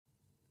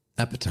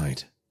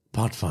Appetite,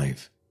 Part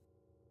 5.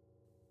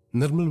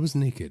 Nirmal was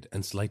naked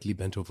and slightly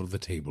bent over the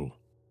table.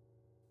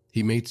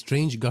 He made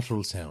strange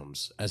guttural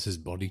sounds as his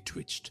body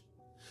twitched.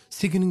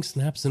 Sickening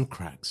snaps and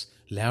cracks,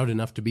 loud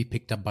enough to be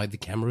picked up by the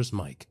camera's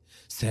mic,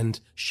 sent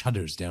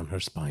shudders down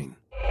her spine.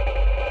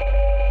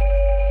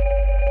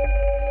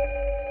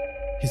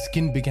 His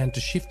skin began to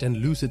shift and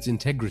lose its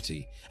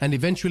integrity, and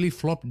eventually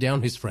flopped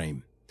down his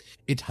frame.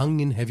 It hung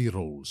in heavy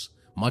rolls,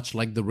 much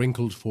like the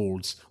wrinkled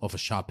folds of a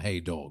Shar-Pei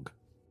dog.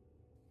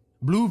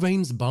 Blue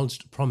veins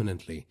bulged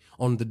prominently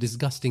on the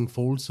disgusting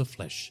folds of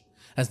flesh,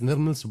 as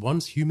Nirmal's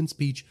once human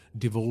speech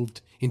devolved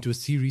into a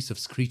series of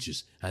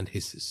screeches and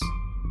hisses.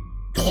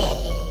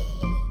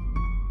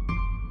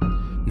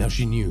 Now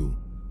she knew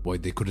why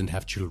they couldn't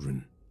have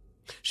children.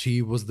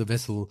 She was the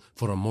vessel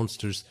for a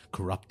monster's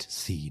corrupt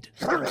seed.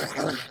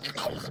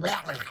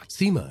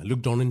 Seema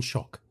looked on in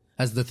shock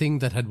as the thing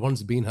that had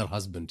once been her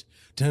husband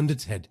turned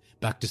its head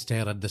back to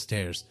stare at the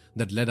stairs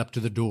that led up to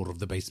the door of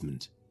the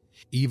basement.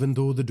 Even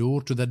though the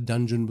door to that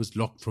dungeon was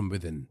locked from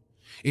within,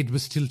 it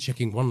was still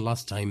checking one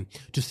last time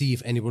to see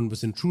if anyone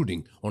was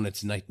intruding on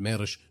its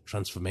nightmarish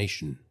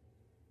transformation.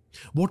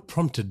 What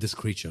prompted this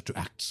creature to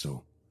act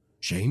so?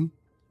 Shame?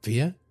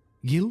 Fear?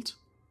 Guilt?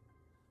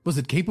 Was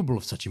it capable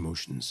of such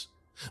emotions?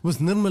 Was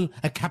Nirmal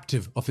a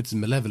captive of its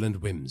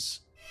malevolent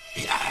whims?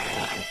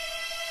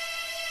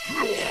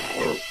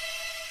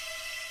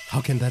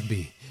 How can that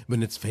be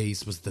when its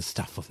face was the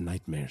stuff of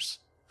nightmares?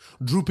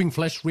 Drooping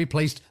flesh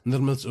replaced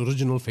Nirmal's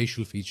original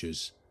facial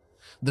features.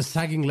 The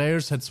sagging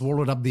layers had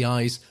swallowed up the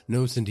eyes,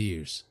 nose, and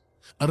ears.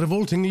 A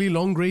revoltingly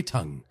long grey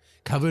tongue,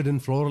 covered in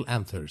floral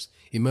anthers,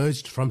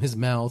 emerged from his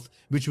mouth,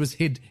 which was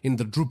hid in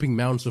the drooping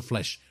mounds of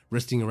flesh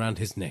resting around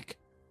his neck.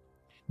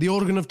 The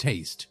organ of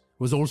taste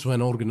was also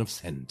an organ of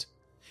scent.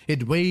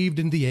 It waved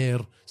in the air,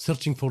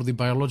 searching for the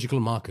biological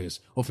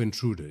markers of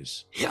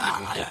intruders.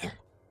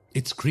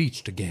 It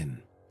screeched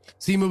again.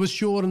 Seema was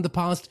sure in the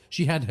past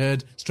she had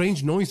heard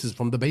strange noises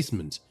from the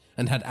basement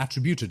and had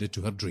attributed it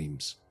to her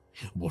dreams.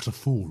 What a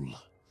fool.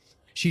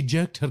 She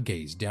jerked her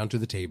gaze down to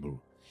the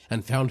table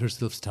and found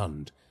herself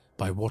stunned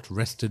by what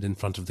rested in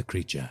front of the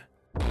creature.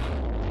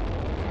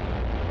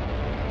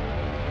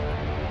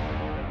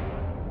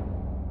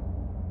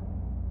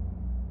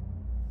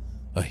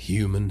 A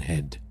human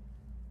head.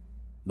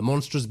 The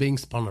monster's being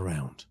spun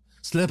around,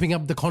 slurping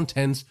up the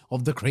contents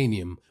of the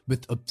cranium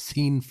with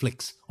obscene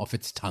flicks of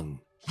its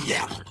tongue.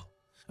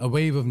 A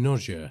wave of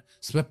nausea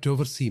swept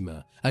over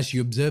Seema as she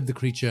observed the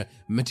creature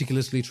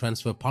meticulously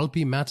transfer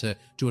pulpy matter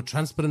to a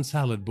transparent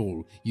salad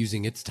bowl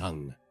using its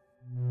tongue.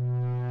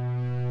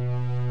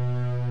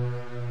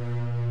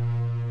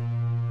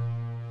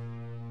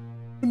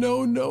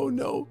 No, no,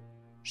 no,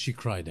 she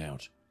cried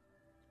out.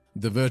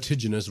 The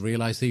vertiginous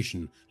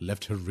realization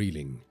left her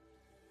reeling.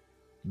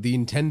 The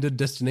intended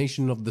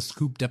destination of the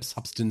scooped-up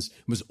substance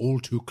was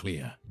all too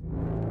clear.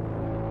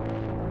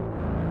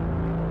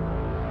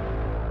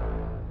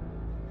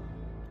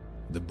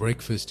 The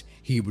breakfast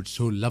he would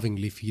so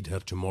lovingly feed her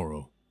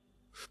tomorrow.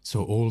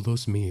 So all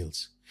those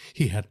meals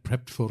he had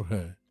prepped for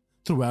her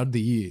throughout the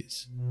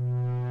years.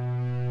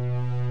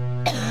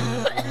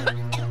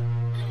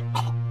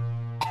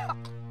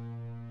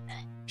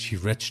 She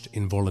retched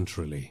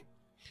involuntarily.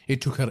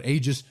 It took her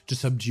ages to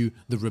subdue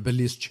the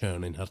rebellious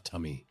churn in her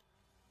tummy.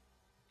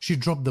 She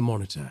dropped the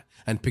monitor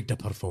and picked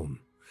up her phone.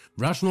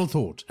 Rational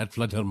thought had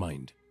fled her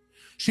mind.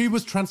 She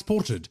was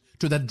transported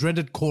to that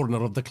dreaded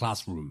corner of the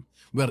classroom,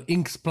 where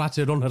ink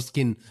splattered on her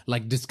skin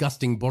like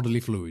disgusting bodily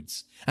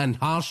fluids, and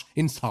harsh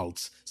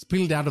insults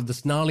spilled out of the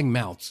snarling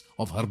mouths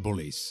of her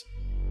bullies.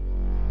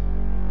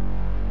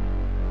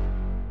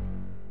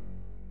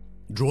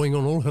 Drawing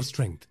on all her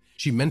strength,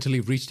 she mentally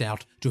reached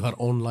out to her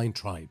online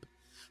tribe,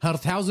 her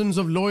thousands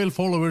of loyal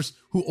followers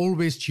who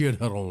always cheered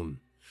her on.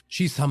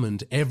 She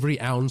summoned every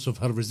ounce of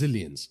her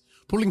resilience,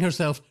 pulling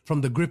herself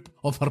from the grip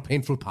of her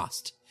painful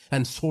past,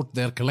 and sought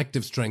their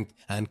collective strength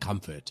and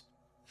comfort.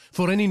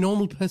 For any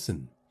normal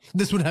person,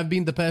 this would have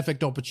been the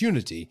perfect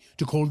opportunity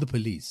to call the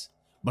police.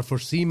 But for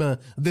Seema,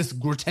 this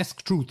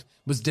grotesque truth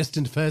was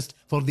destined first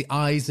for the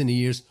eyes and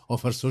ears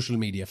of her social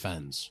media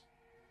fans.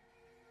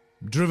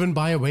 Driven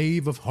by a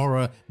wave of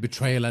horror,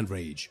 betrayal, and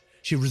rage,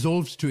 she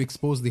resolved to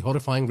expose the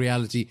horrifying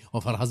reality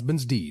of her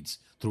husband's deeds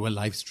through a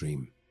live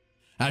stream.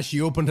 As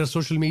she opened her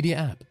social media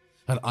app,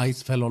 her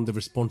eyes fell on the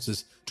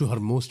responses to her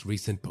most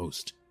recent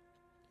post.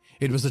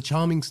 It was a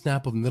charming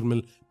snap of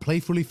Nirmal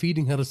playfully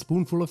feeding her a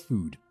spoonful of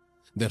food,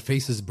 their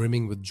faces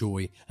brimming with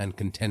joy and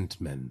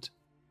contentment.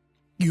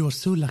 "You are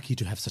so lucky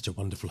to have such a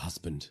wonderful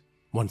husband,"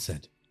 one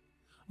said.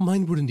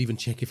 "Mine wouldn't even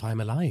check if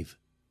I'm alive."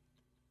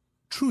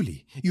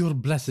 "Truly, you are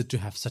blessed to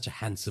have such a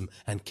handsome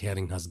and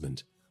caring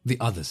husband," the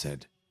other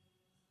said.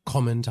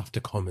 Comment after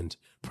comment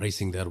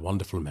praising their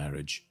wonderful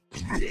marriage.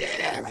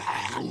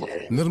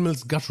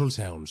 Nirmal's guttural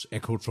sounds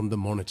echoed from the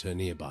monitor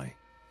nearby.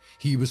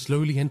 He was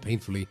slowly and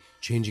painfully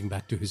changing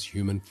back to his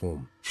human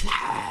form.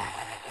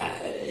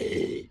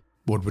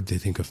 What would they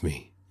think of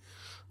me?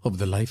 Of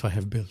the life I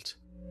have built?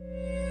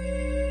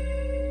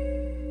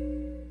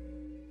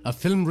 A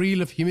film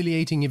reel of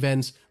humiliating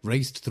events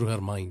raced through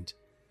her mind.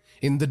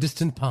 In the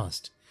distant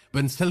past,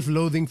 when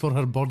self-loathing for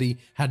her body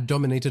had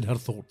dominated her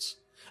thoughts,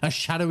 a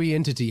shadowy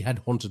entity had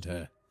haunted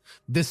her.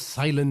 This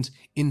silent,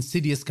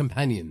 insidious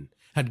companion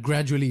had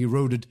gradually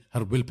eroded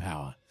her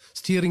willpower,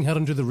 steering her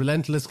into the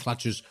relentless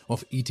clutches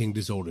of eating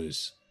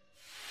disorders.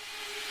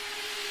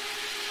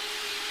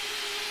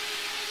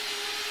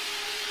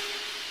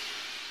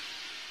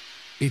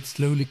 It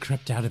slowly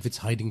crept out of its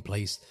hiding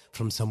place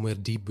from somewhere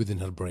deep within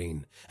her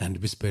brain and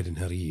whispered in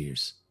her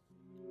ears.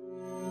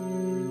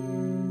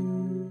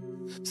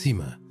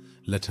 Seema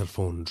let her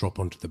phone drop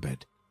onto the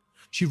bed.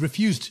 She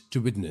refused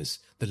to witness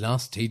the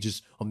last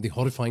stages of the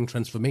horrifying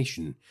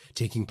transformation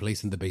taking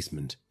place in the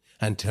basement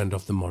and turned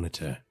off the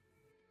monitor.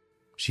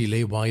 She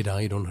lay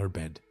wide-eyed on her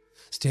bed,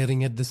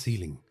 staring at the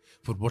ceiling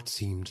for what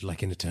seemed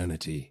like an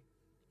eternity.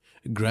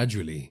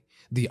 Gradually,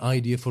 the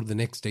idea for the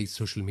next day's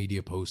social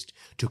media post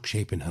took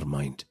shape in her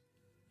mind.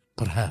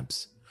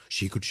 Perhaps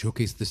she could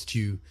showcase the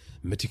stew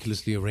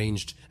meticulously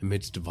arranged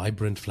amidst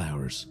vibrant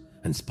flowers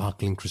and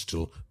sparkling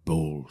crystal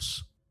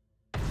bowls.